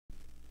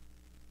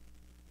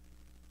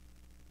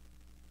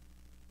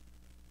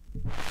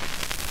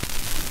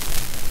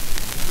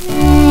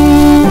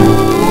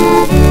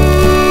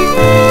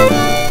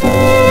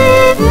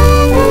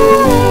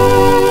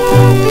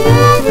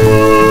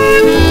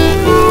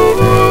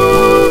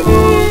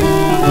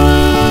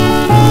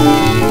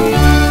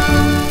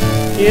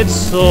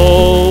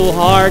so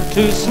hard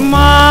to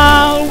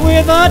smile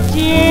with a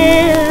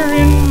tear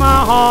in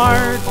my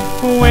heart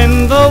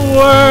when the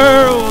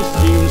world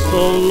seems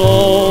so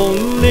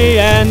lonely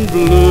and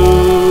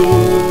blue.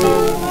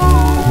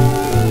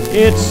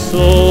 It's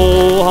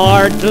so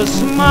hard to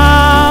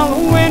smile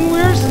when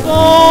we're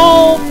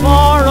so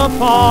far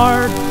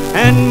apart,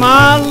 and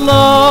my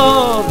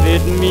love,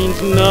 it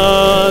means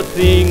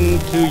nothing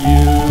to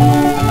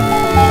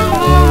you.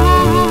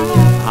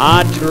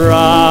 I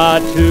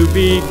try to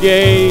be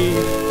gay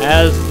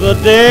as the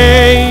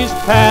days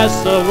pass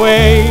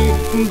away,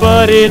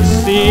 but it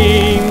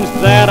seems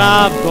that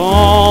I've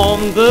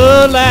gone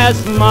the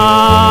last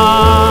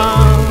mile.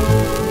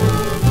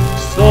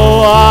 So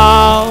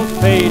I'll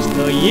face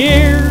the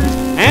years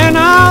and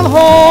I'll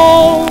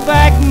hold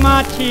back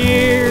my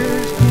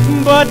tears,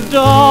 but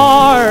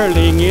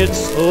darling, it's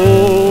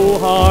so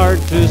hard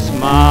to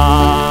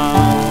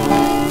smile.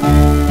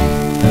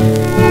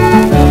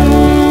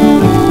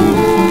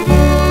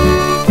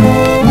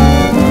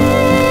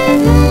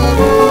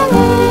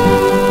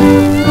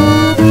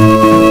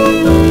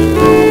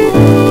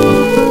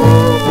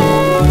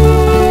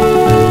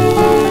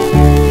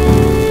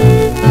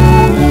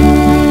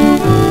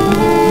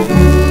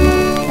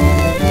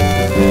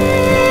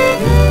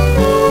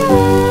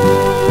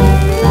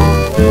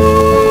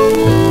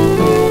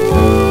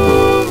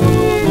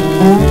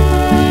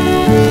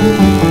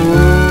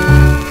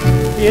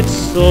 It's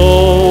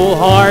so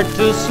hard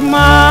to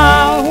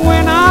smile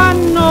when I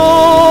know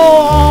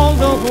all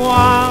the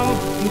while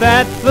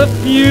that the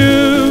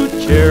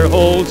future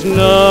holds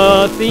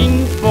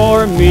nothing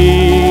for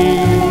me.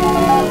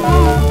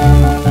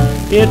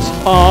 It's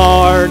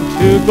hard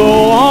to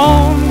go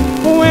on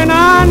when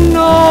I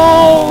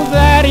know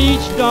that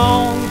each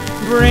dawn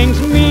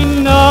brings me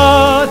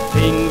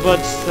nothing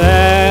but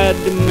sad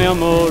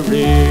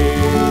memories.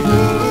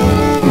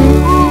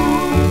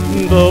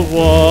 The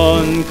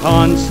one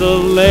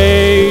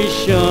consolation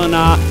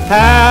I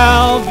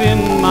have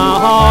in my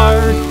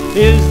heart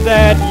is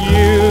that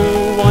you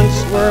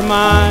once were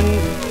mine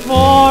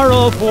for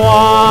a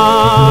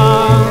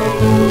while.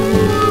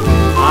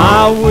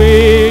 I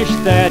wish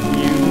that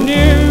you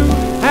knew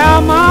how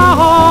my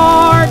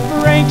heart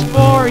breaks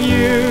for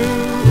you.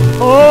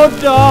 Oh,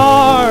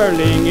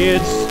 darling,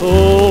 it's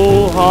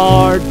so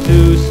hard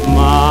to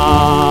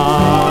smile.